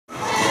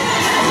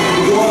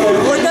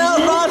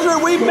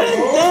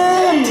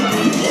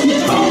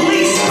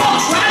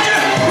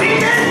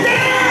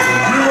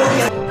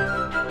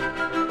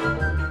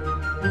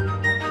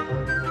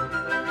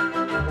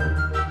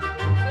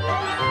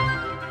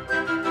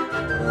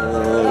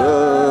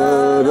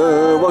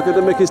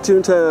welcome to Mickey's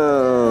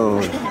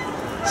ToonTown.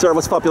 Sarah,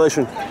 what's the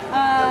population?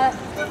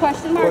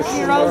 Question mark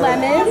 0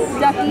 lemon,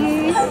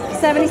 ducky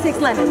 76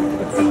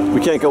 lemon.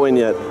 We can't go in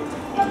yet.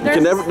 You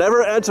can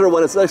never enter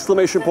when it's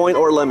exclamation point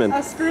or lemon.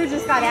 A screw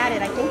just got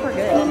added. I think we're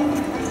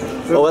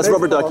good. Oh, that's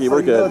rubber ducky.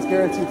 We're good. It's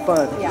guaranteed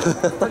fun. Yeah,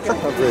 we're good.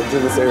 Coverage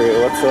in this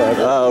area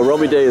whatsoever.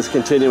 Romy Day is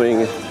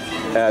continuing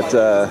at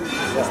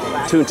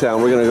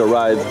ToonTown. We're going to go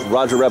ride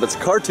Roger Rabbit's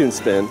cartoon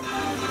spin.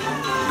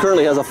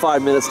 Currently has a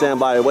 5-minute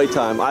standby wait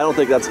time. I don't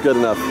think that's good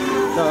enough.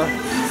 No,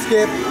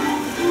 skip.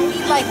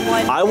 Like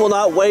one. I will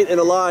not wait in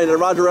a line at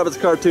Roger Rabbit's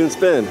cartoon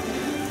spin.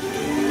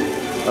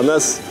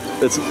 Unless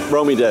it's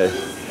Romy Day. Oh,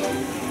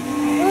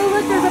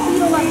 look, there's a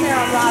beetle up there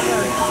on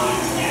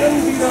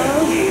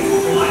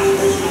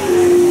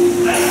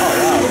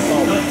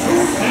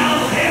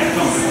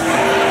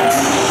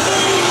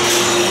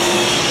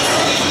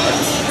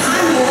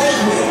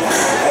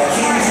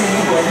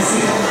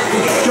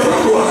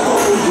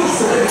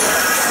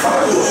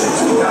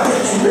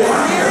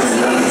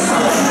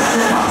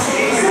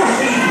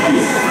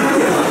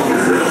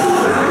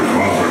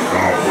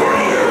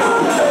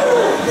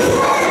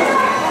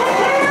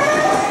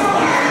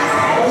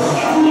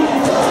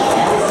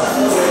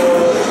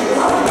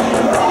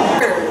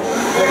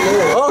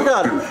Oh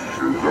God!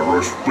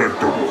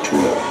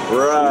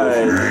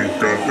 Right.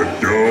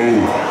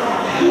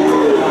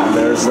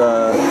 There's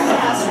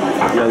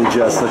young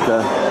Jessica.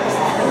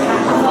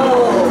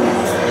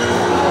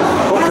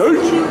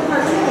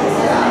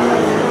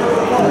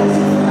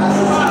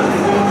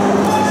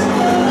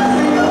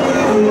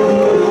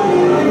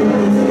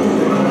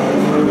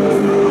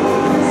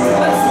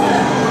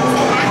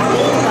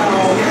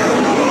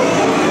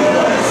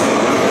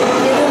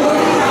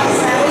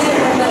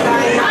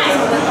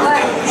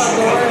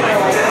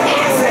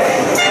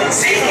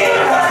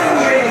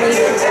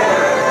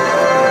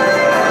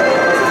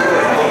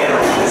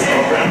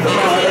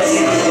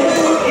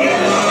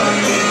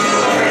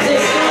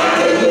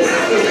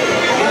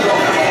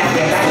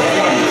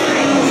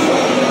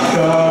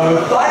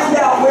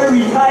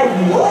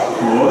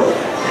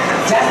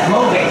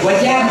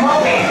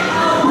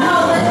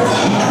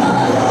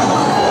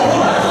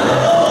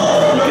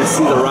 You can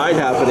see the ride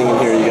happening in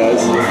here, you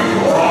guys.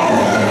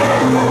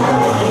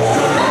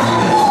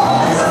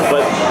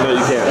 But no,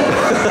 you can't.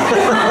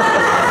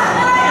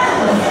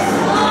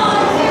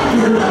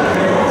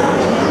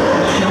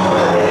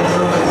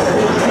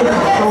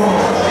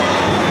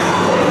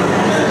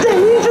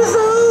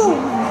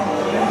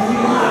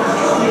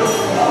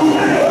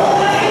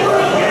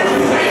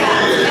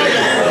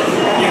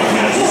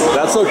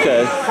 That's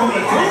okay.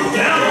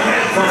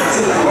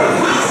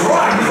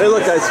 Hey,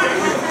 look, guys.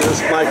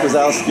 There's Mike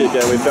Wazowski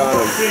again. We found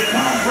him.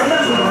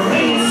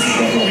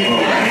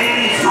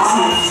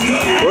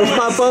 Where's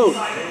my boat?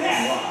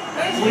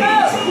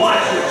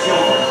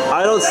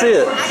 I don't see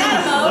it.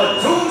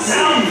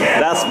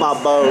 That's my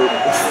boat.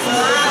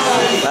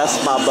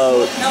 That's my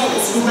boat.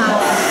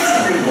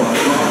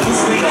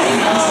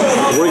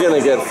 We're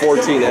going to get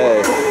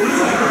 14A.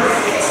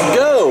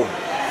 Go!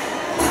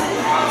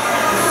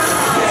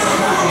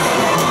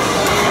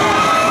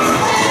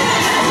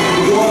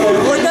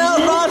 Look out,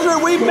 Roger!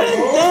 We've been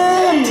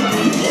dimmed!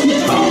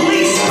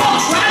 Holy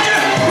smokes,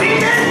 Roger! We've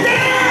been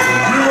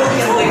dimmed! You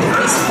can win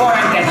this for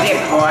and get dip,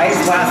 boys.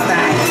 Well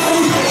done.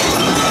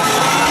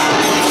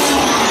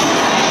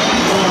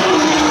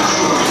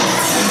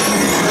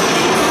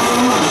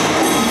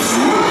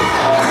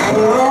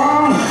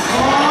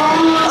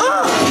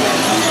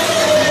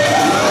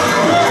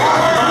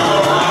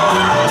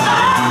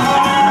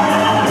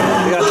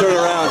 You gotta turn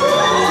around.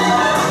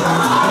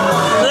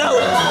 No!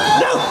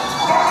 No!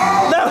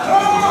 No!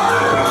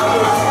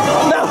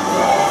 No!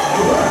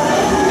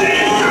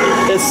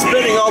 It's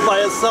spinning all by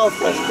itself,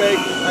 Fresh Bake.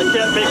 I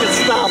can't make it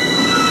stop.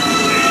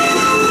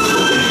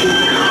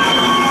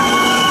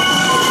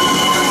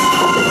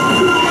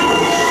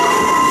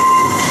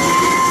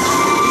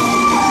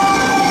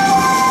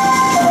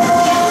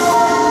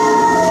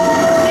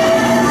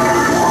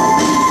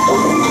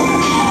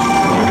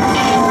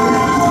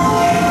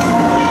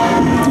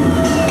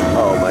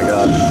 Oh my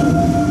gosh.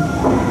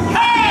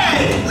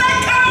 Hey! Let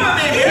go of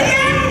it,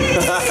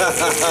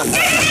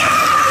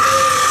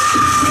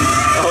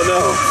 Oh no.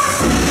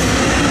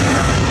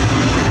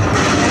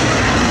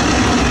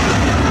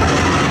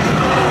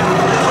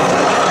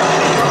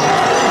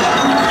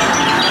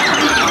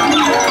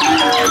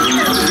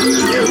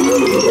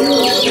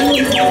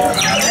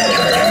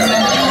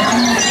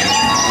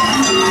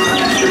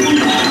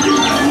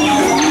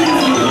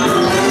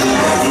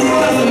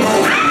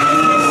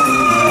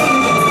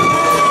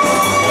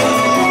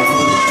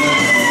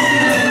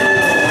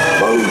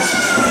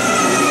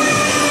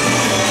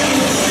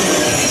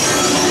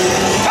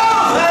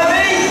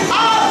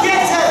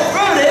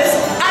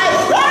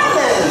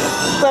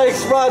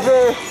 Thanks,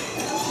 Roger.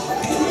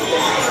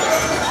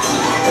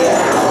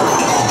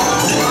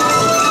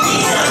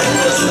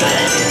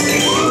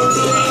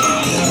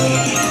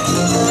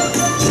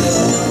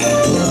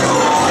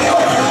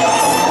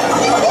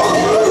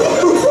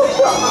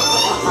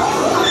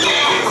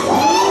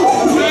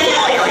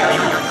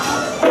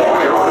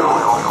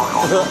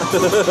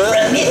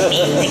 Permit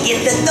me to get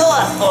the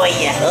door for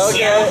you.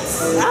 Okay.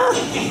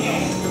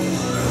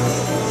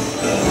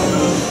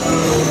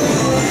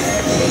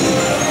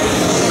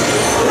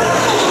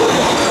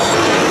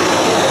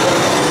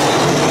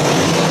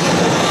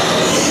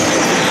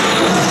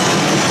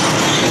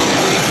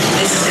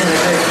 This is gonna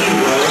hurt you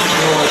more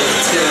than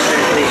it's gonna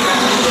hurt me.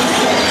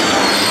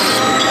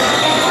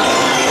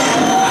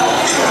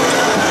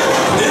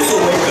 This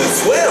will make a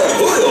swell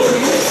oil.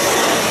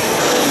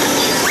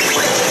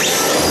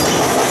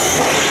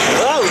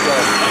 Oh,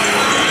 God.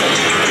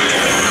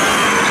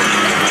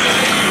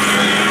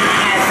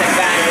 Has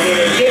about a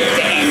little dip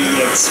to end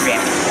your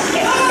trip.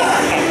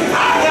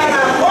 I got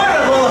a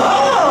portable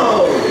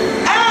hole.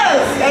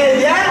 I'll say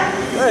that.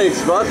 Thanks,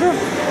 Roger.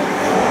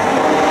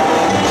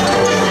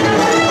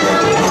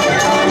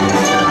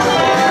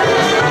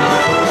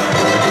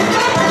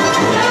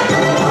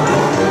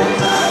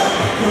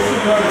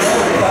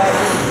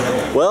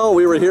 Well,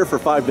 we were here for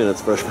 5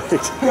 minutes, Fresh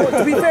Baked.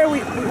 To be fair,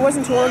 it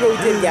wasn't too long ago we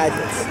did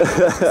gadgets.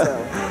 So.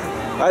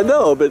 I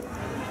know, but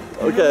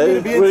okay.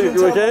 We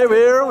came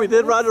here, we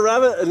did Roger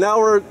Rabbit, and now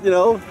we're, you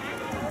know,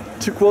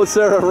 to quote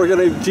Sarah, we're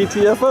gonna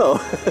GTFO.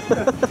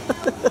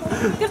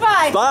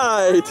 Goodbye.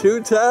 Bye,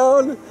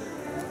 ToonTown.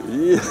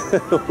 Yeah.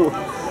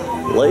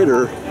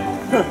 Later.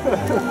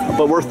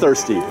 But we're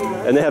thirsty,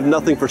 and they have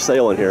nothing for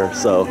sale in here,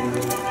 so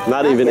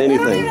not even They don't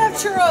anything. even have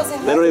churros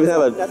in They don't even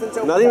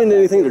have not even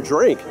anything to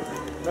drink.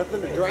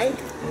 Nothing to drink?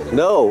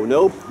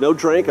 No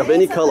drink of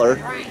any color.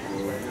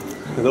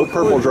 No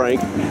purple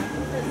drink.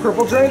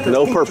 Purple drink? Or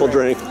No pink purple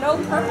drink. No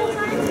purple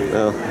drink?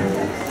 No.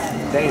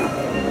 Damn.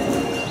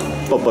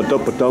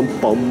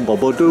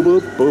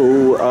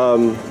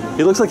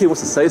 He looks like he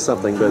wants to say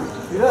something, but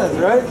He does,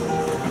 right?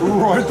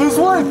 Right this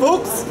way,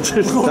 folks.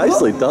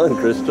 nicely done,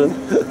 Christian.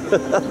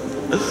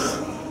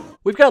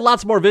 We've got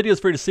lots more videos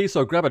for you to see,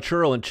 so grab a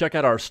churro and check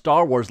out our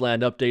Star Wars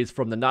Land updates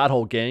from the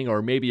Knothole Gang,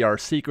 or maybe our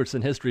Secrets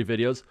in History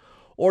videos.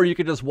 Or you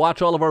can just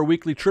watch all of our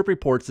weekly trip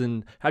reports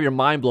and have your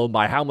mind blown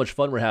by how much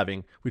fun we're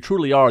having. We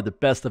truly are the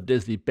best of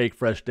Disney Bake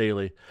Fresh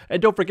Daily.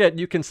 And don't forget,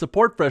 you can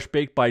support Fresh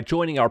Baked by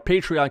joining our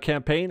Patreon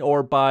campaign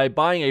or by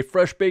buying a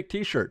Fresh Baked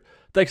t-shirt.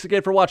 Thanks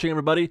again for watching,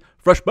 everybody.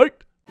 Fresh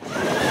Baked!